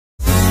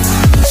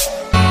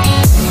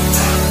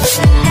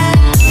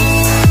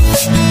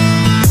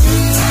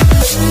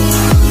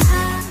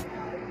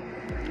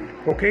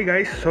Okay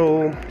guys,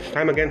 so it's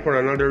time again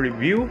for another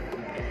review,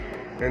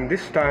 and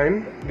this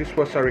time this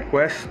was a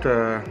request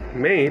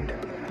made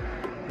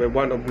by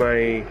one of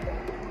my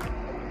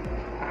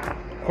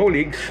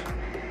colleagues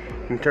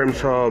in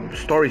terms of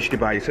storage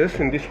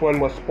devices, and this one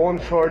was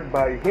sponsored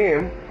by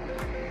him.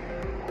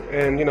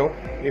 And you know,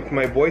 if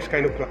my voice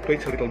kind of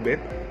fluctuates a little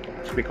bit,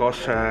 it's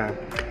because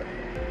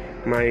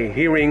my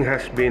hearing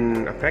has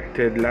been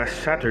affected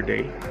last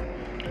Saturday,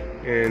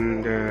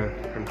 and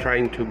I'm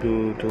trying to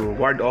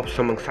ward off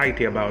some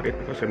anxiety about it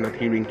because I'm not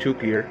hearing too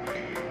clear.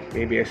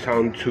 Maybe I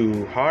sound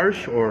too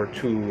harsh or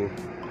too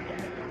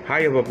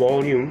high of a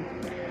volume,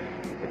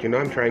 but you know,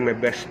 I'm trying my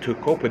best to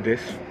cope with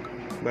this.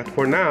 But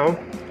for now,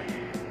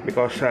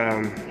 because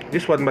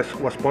this one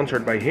was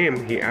sponsored by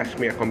him, he asked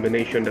me a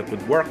combination that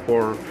would work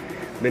for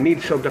the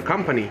needs of the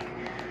company.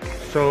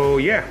 So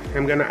yeah,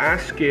 I'm gonna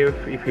ask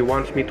if he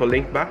wants me to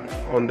link back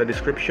on the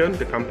description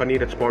the company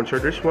that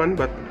sponsored this one,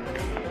 but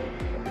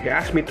he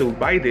asked me to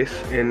buy this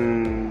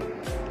and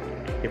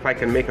if I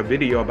can make a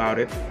video about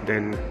it,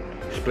 then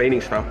explaining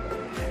stuff.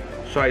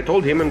 So I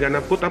told him I'm gonna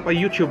put up a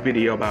YouTube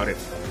video about it.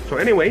 So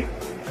anyway,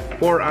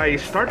 before I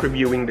start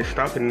reviewing this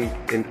stuff and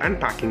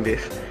unpacking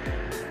this,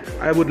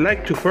 I would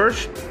like to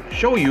first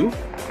show you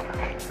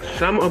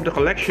some of the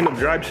collection of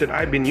drives that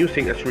I've been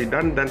using as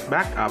redundant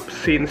backup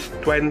since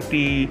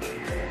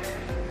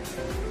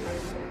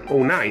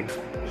 2009.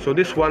 So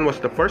this one was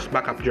the first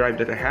backup drive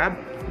that I have.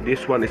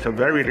 This one is a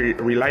very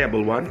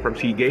reliable one from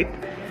Seagate.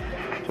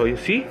 So you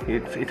see,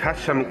 it has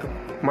some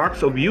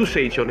marks of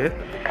usage on it,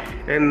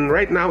 and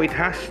right now it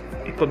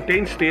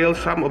contains still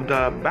some of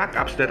the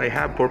backups that I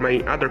have for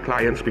my other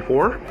clients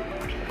before.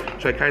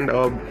 So I kind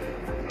of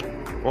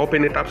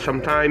open it up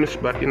sometimes,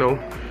 but you know,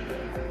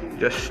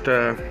 just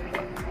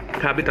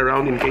have it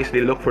around in case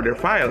they look for their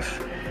files.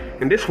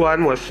 And this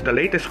one was the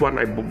latest one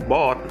I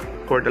bought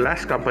for the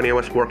last company I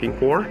was working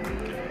for.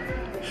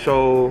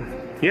 So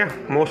yeah,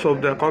 most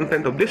of the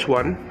content of this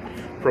one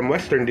from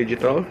Western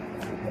Digital,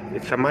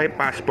 it's a My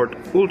Passport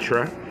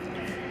Ultra,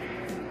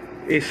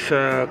 is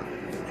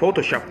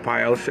Photoshop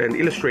files and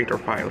Illustrator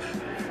files.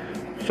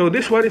 So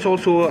this one is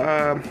also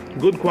a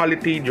good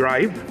quality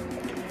drive.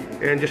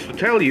 And just to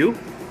tell you,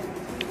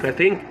 I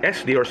think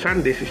SD or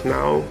SanDisk is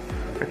now,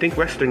 I think,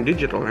 Western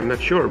Digital. I'm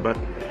not sure, but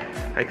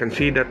I can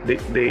see that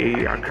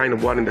they are kind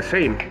of one and the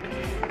same.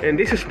 And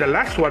this is the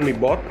last one we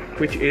bought,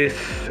 which is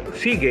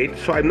Seagate.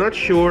 So I'm not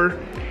sure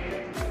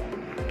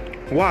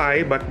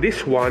why, but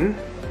this one,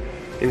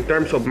 in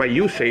terms of my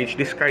usage,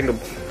 this kind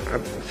of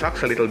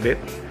sucks a little bit,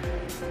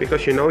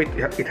 because you know,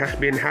 it has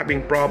been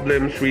having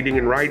problems reading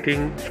and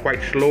writing. It's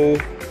quite slow,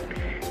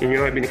 and you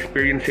know, I've been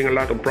experiencing a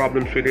lot of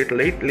problems with it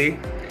lately.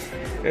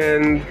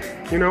 And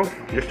you know,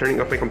 just turning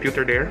off my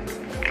computer there,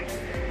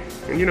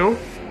 and you know,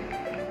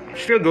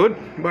 still good.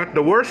 But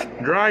the worst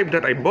drive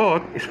that I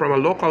bought is from a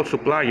local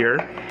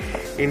supplier,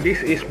 and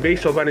this is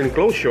based on an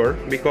Enclosure,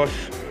 because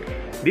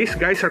these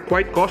guys are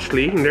quite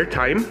costly in their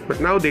time,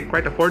 but now they're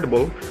quite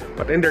affordable.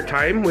 But in their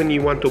time, when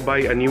you want to buy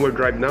a newer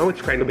drive now,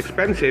 it's kind of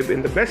expensive,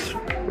 and the best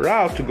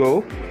route to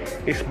go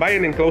is buy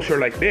an Enclosure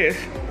like this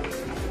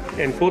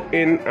and put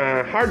in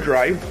a hard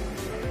drive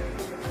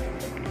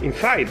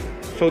inside.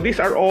 So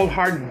these are all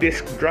hard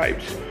disk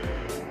drives.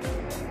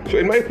 So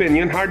in my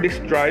opinion, hard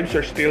disk drives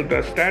are still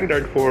the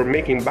standard for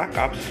making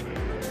backups,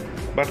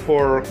 but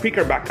for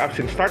quicker backups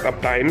in startup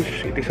times,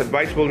 it is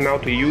advisable now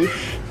to use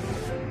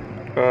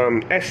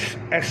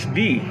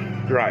SSD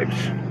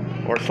drives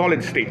or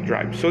solid state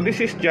drives. So this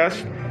is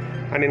just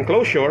an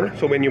Enclosure.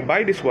 So when you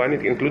buy this one,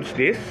 it includes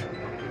this,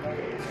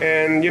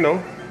 and you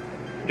know,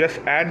 just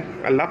add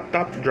a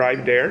laptop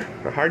drive there,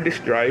 a hard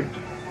disk drive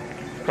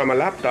from a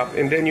laptop,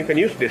 and then you can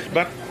use this.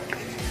 But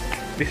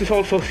this is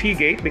also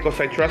Seagate, because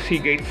I trust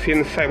Seagate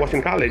since I was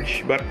in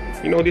college. But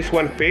you know, this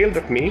one failed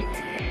at me.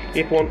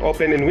 It won't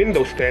open in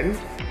Windows 10,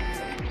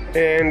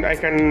 and I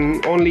can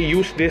only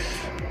use this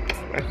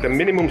at the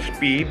minimum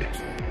speed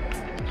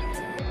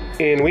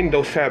in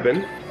Windows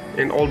 7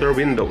 and older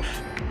Windows.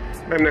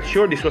 I'm not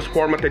sure this was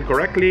formatted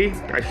correctly.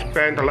 I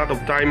spent a lot of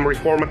time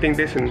reformatting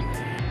this and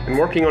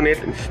working on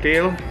it, and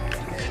still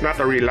it's not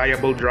a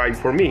reliable drive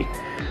for me.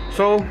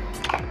 So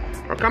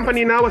our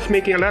company now is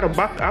making a lot of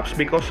backups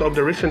because of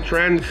the recent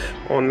trends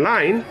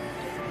online,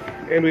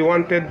 and we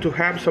wanted to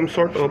have some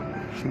sort of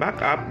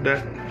backup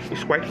that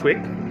is quite quick.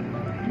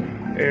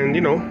 And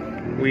you know,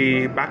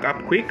 we back up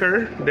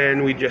quicker,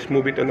 then we just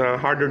move it on a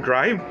harder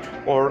drive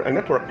or a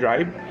network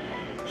drive.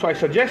 So I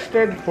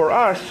suggested for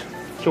us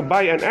to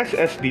buy an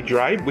SSD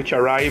drive, which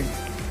arrived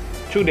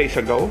 2 days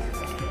ago,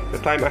 the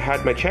time I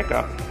had my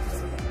checkup.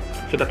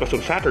 So that was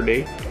on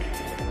Saturday.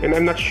 And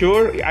I'm not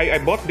sure, I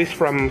bought this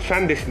from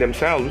SanDisk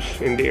themselves,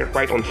 and they are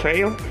quite on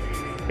sale.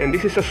 And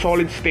this is a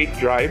solid state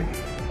drive.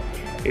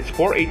 It's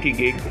 480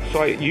 gig.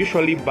 So I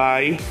usually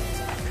buy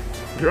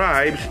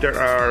drives that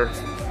are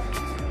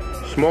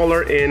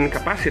smaller in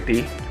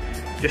capacity,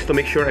 just to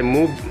make sure I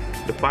move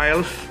the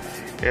files,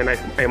 and I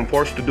am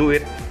forced to do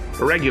it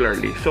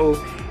regularly. So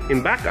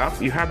in backup,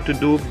 you have to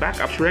do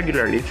backups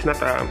regularly. It's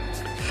not a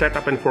set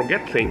up and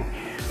forget thing.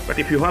 But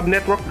if you have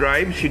network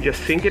drives, you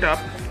just sync it up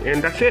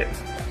and that's it.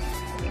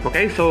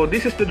 Okay, so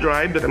this is the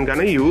drive that I'm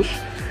gonna use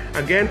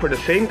again for the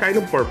same kind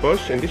of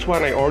purpose, and this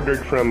one I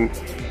ordered from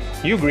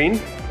Ugreen.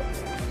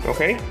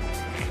 Okay,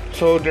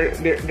 so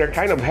they're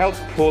kind of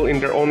helpful in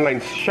their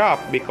online shop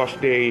because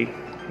they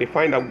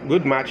find a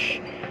good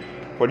match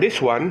for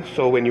this one.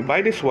 So when you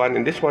buy this one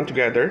and this one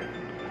together,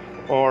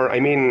 or I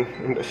mean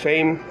the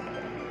same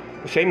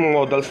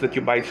models that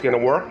you buy, it's gonna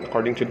work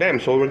according to them.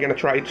 So we're gonna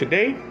try it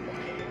today,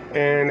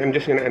 and I'm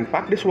just gonna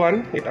unpack this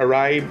one. It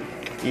arrived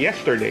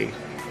yesterday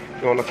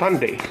on a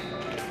Sunday.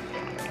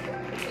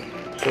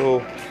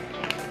 So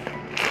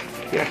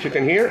yeah, as you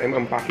can hear, I'm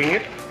unpacking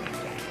it,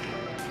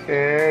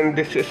 and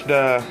this is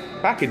the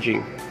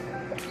packaging.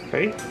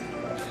 Okay,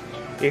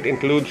 it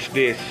includes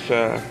this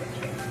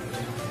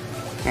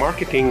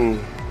marketing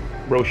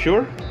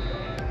brochure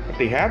that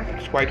they have.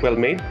 It's quite well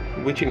made,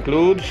 which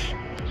includes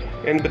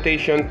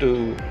invitation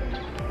to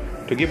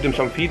give them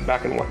some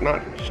feedback and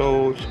whatnot.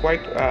 So it's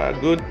quite a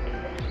good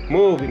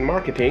move in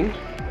marketing.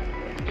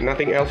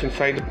 Nothing else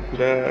inside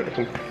the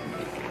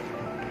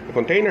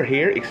container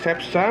here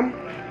except some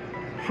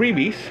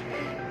freebies.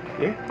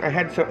 Yeah, I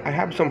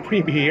have some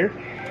freebie here.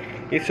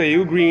 It's a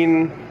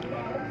Ugreen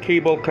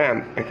cable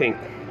clamp, I think.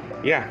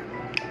 Yeah,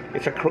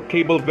 it's a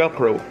cable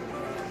Velcro.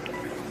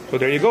 So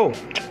there you go.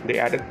 They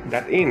added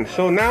that in.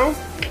 So now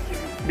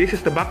this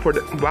is the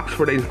box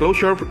for the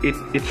enclosure.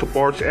 It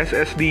supports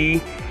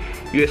SSD,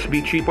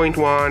 USB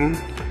 3.1,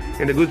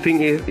 and the good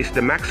thing is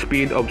the max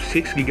speed of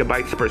 6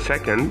 gigabytes per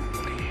second,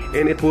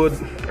 and it would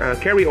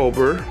carry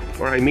over,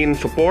 or I mean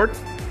support,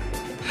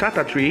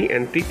 SATA 3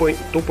 and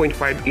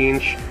 2.5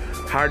 inch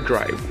hard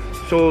drive.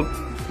 So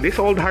this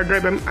old hard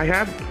drive I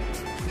have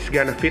is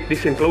gonna fit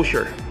this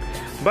enclosure,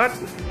 but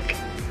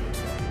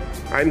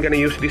I'm gonna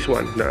use this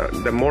one,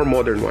 the more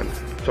modern one.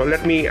 So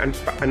let me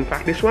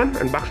unpack this one,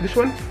 unbox this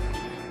one.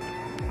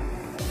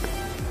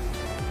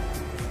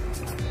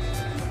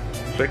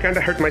 So I kind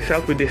of hurt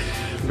myself with this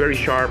very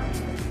sharp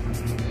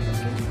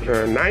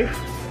knife,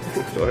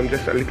 so I'm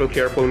just a little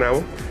careful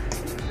now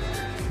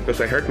because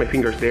I hurt my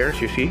fingers there,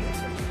 as you see.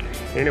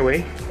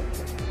 Anyway,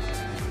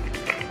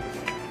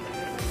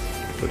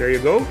 so there you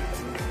go.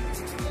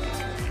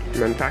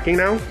 I'm unpacking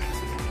now.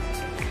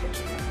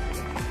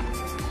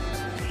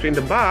 So in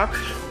the box,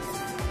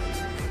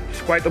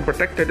 it's quite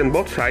unprotected on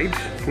both sides.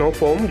 No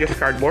foam, just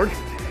cardboard.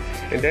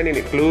 And then it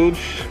includes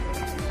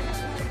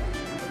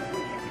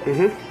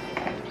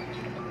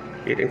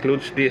it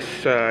includes this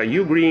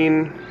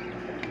Ugreen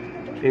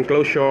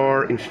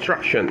enclosure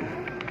instruction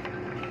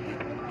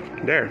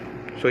there.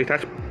 So it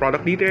has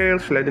product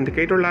details, LED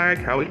indicator light,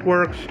 how it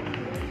works,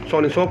 so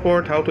on and so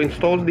forth, how to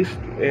install this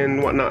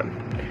and whatnot,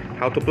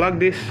 how to plug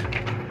this.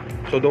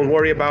 So don't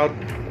worry about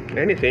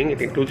anything,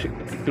 it includes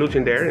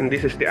in there. And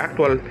this is the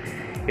actual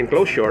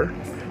enclosure.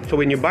 So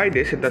when you buy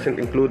this, it doesn't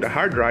include a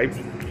hard drive,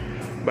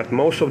 but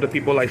most of the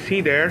people I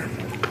see there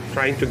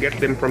trying to get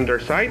them from their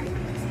site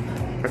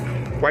are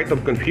quite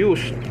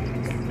confused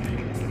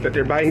that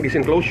they're buying this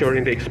enclosure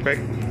and they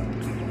expect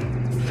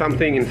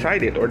something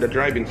inside it, or the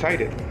drive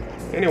inside it.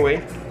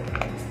 Anyway,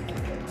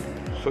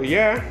 so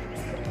yeah,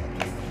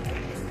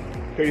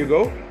 here you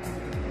go.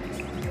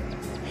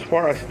 As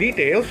far as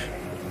details,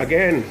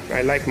 again,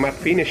 I like matte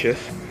finishes,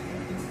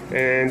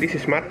 and this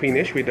is matte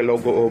finish with the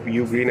logo of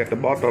Ugreen at the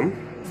bottom.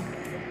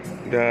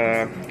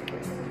 The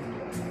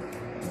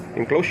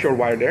enclosure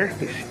wire there,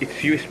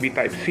 it's USB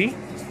type C,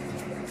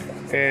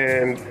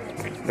 and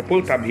the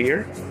pull tab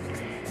here.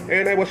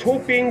 And I was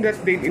hoping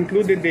that they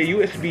included the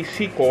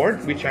USB-C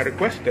cord, which I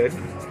requested,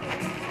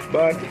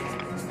 but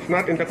it's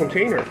not in the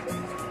container.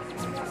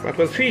 But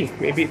we'll see,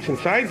 maybe it's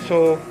inside.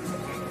 So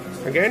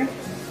again,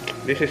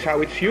 this is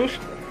how it's used.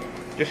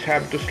 Just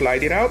have to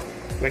slide it out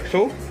like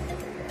so.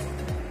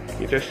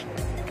 You just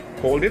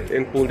hold it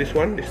and pull this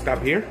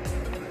tab here.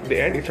 The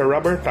end, it's a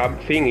rubber tab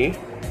thingy,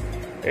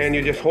 and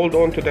you just hold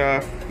on to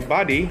the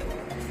body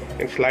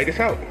and slide this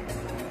out,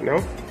 you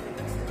know.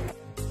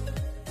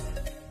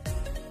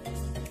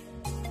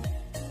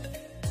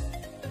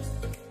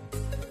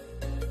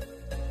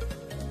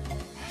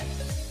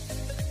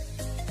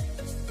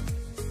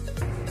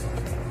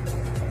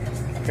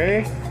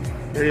 Okay,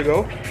 there you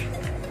go.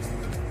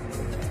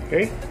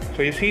 Okay,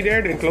 so you see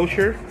there the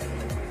enclosure.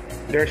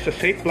 There's a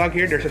safe plug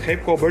here. There's a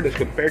safe cover that's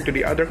compared to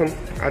the other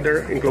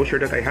enclosure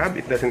that I have.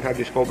 It doesn't have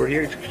this cover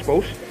here. It's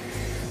exposed.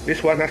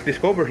 This one has this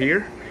cover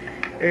here,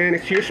 and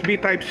it's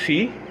USB type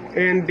C,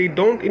 and they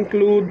don't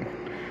include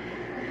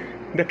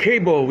the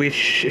cable,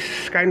 which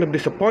is kind of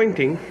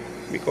disappointing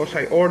because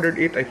I ordered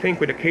it, I think,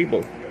 with a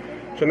cable.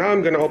 So now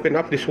I'm gonna open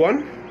up this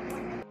one.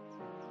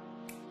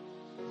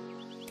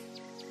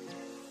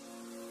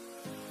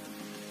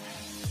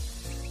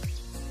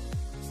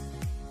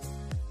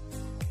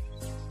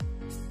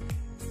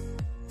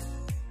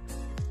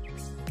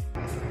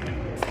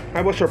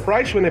 I was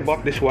surprised when I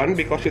bought this one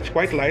because it's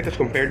quite light as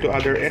compared to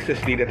other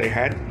SSD that I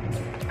had.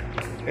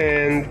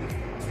 And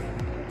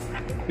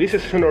this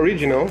is an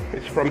original.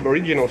 It's from the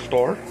original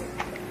store.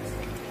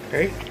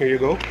 Okay, here you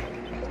go.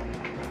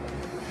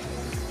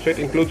 So it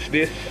includes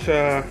this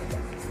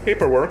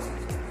paperwork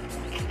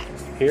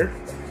here.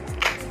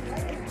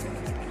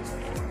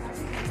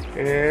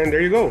 and there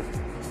you go.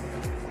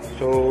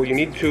 So you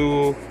need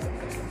to,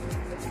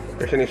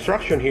 there's an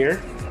instruction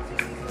here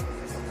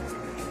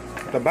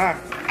at the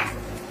back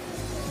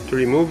to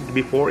remove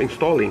before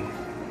installing.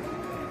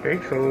 Okay,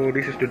 so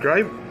this is the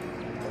drive.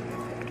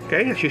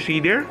 Okay, as you see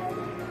there,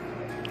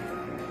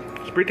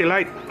 it's pretty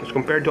light as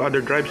compared to other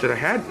drives that I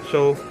had.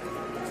 So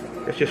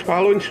let's just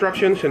follow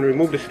instructions and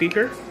remove the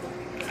sticker.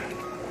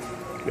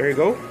 There you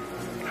go.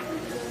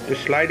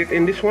 Just slide it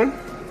in this one.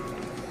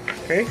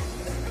 Okay,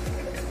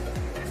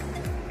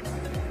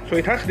 so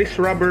it has this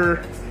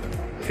rubber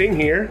thing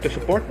here to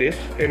support this,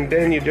 and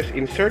then you just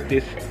insert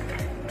this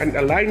and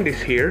align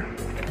this here.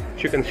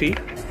 As you can see,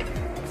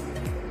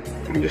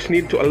 you just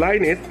need to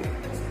align it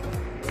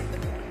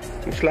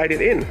and slide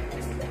it in.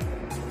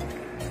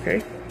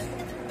 Okay,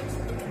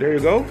 there you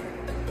go.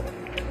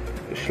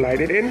 Just slide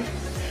it in.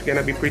 It's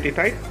gonna be pretty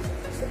tight,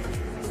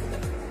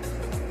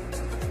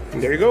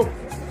 and there you go.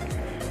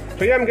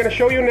 So yeah, I'm gonna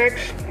show you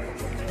next.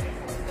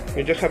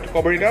 You just have to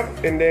cover it up,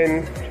 and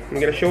then I'm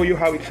gonna show you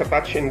how it's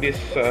attached in this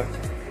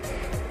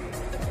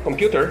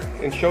computer,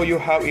 and show you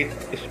how it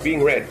is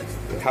being read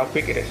and how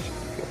quick it is.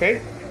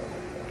 Okay,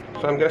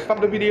 so I'm gonna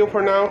stop the video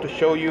for now to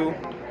show you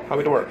how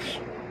it works.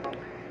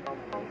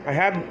 I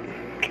have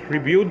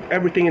reviewed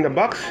everything in the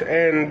box,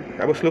 and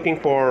I was looking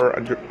for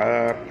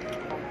a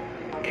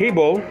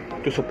cable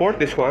to support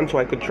this one so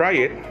I could try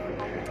it.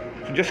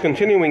 So just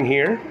continuing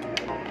here,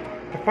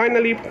 I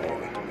finally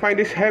find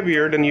this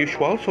heavier than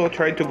usual, so I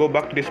tried to go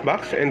back to this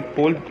box and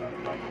pulled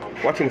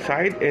what's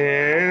inside,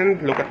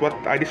 and look at what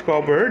I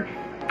discovered.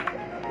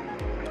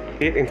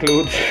 It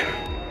includes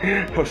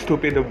how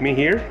stupid of me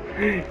here,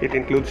 it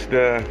includes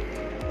the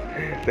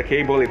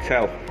cable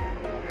itself.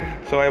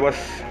 So I was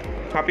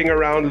hopping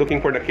around looking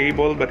for the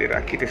cable, but it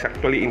is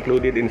actually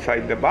included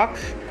inside the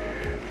box.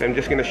 So I'm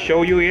just gonna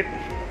show you it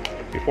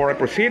before I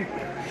proceed.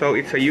 So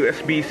it's a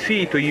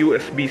USB-C to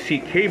USB-C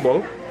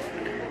cable.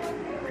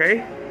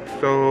 Okay,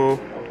 so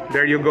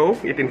there you go,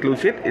 it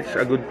includes it. It's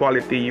a good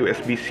quality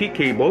USB-C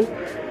cable,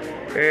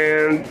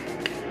 and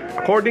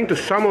according to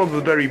some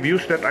of the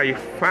reviews that I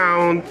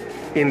found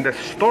in the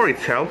store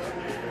itself,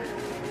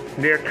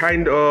 they're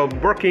kind of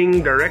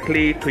working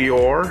directly to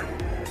your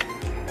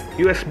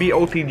USB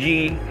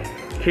OTG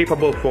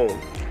Capable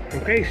phone.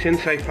 Okay,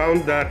 since I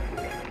found that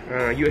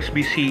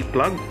USB-C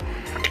plug,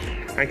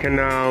 I can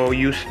now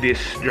use this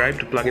drive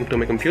to plug into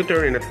my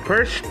computer, and at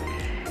first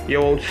you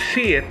won't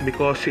see it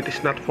because it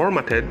is not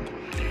formatted,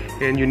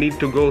 and you need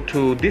to go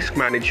to disk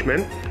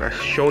management as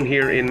shown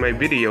here in my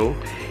video.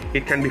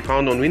 It can be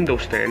found on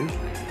Windows 10.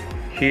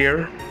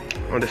 Here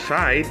on the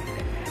side,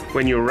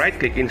 when you right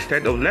click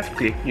instead of left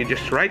click, you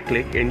just right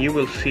click and you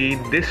will see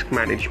disk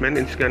management.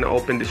 It's gonna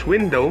open this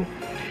window,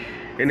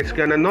 and it's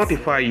gonna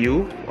notify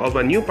you of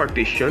a new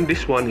partition,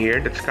 this one here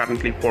that's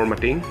currently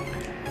formatting,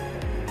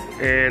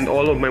 and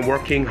all of my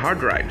working hard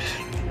drives.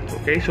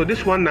 Okay, so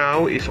this one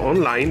now is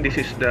online. This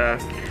is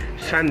the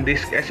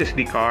SanDisk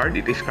SSD card.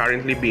 It is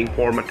currently being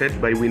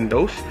formatted by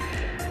Windows,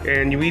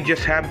 and we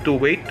just have to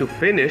wait to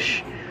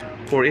finish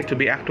for it to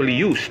be actually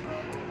used.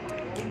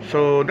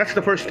 So that's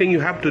the first thing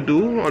you have to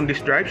do on this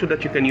drive so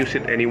that you can use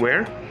it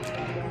anywhere.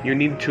 You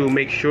need to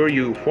make sure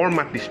you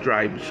format this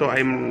drive. So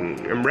I'm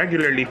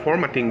regularly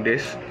formatting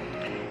this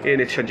in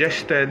its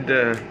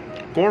suggested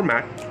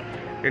format,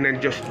 and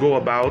then just go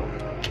about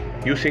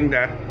using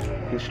that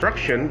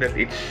instruction that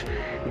it's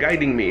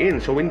guiding me in.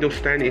 So Windows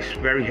 10 is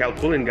very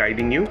helpful in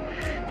guiding you,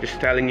 just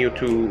telling you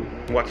to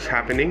what's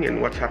happening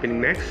and what's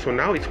happening next. So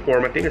now it's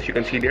formatting. As you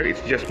can see there,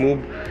 it's just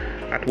moved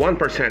at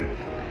 1%.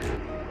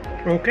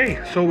 Okay,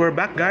 so we're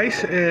back,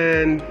 guys,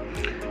 and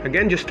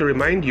again, just to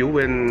remind you,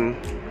 when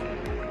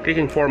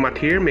clicking format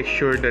here, make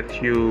sure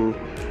that you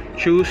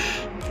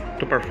choose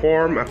to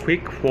perform a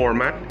quick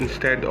format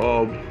instead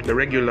of the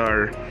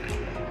regular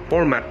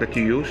format that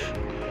you use.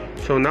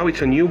 So now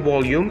it's a new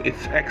volume,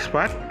 it's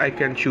exFAT. I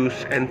can choose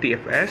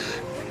NTFS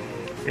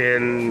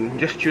and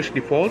just choose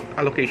default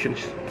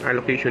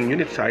allocation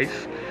unit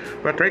size,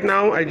 but right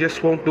now I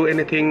just won't do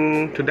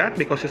anything to that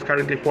because it's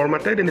currently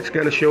formatted, and it's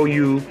gonna show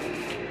you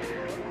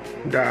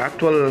the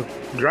actual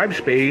drive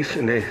space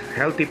and a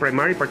healthy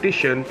primary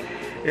partition,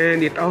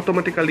 and it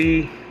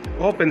automatically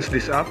opens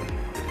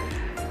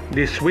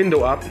this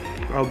window up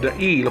of the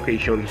E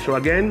location. So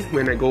again,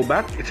 when I go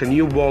back, it's a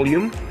new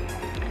volume.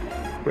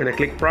 When I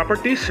click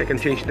properties, I can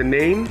change the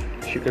name,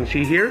 as you can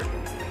see here,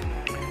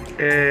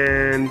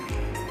 and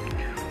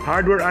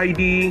hardware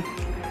ID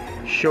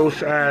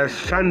shows as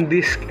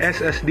SanDisk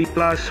SSD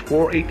Plus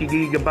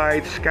 480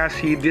 GB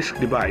CASI disk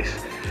device.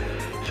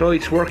 So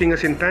it's working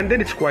as intended.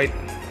 It's quite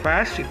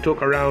fast. It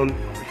took around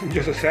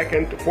just a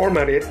second to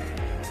format it.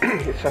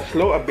 It's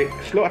a bit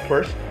slow at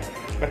first,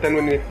 but then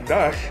when it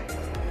does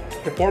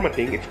the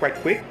formatting, it's quite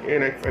quick,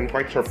 and I'm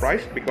quite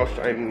surprised because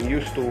I'm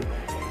used to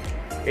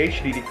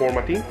HDD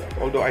formatting,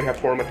 although I have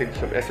formatted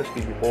some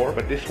SSD before,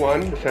 but this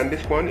one, the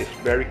SanDisk one, is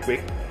very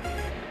quick.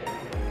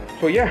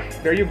 So yeah,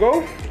 there you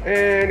go,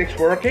 and it's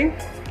working.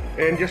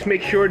 And just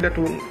make sure that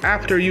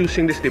after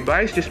using this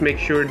device, just make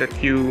sure that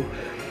you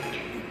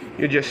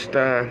just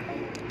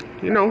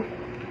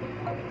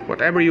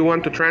whatever you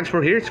want to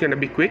transfer here, it's gonna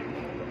be quick.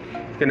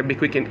 It's gonna be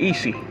quick and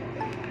easy.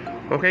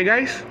 Okay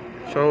guys,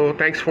 so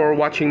thanks for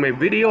watching my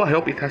video. I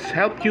hope it has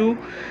helped you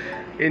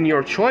in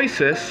your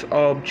choices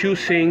of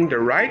choosing the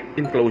right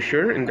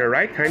enclosure and the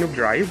right kind of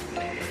drive.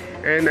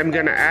 And I'm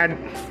gonna add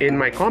in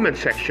my comment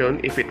section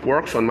if it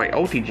works on my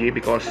OTG,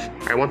 because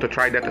I want to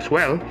try that as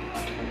well.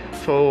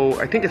 So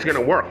I think it's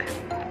gonna work.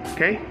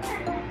 Okay,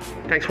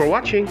 thanks for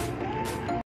watching.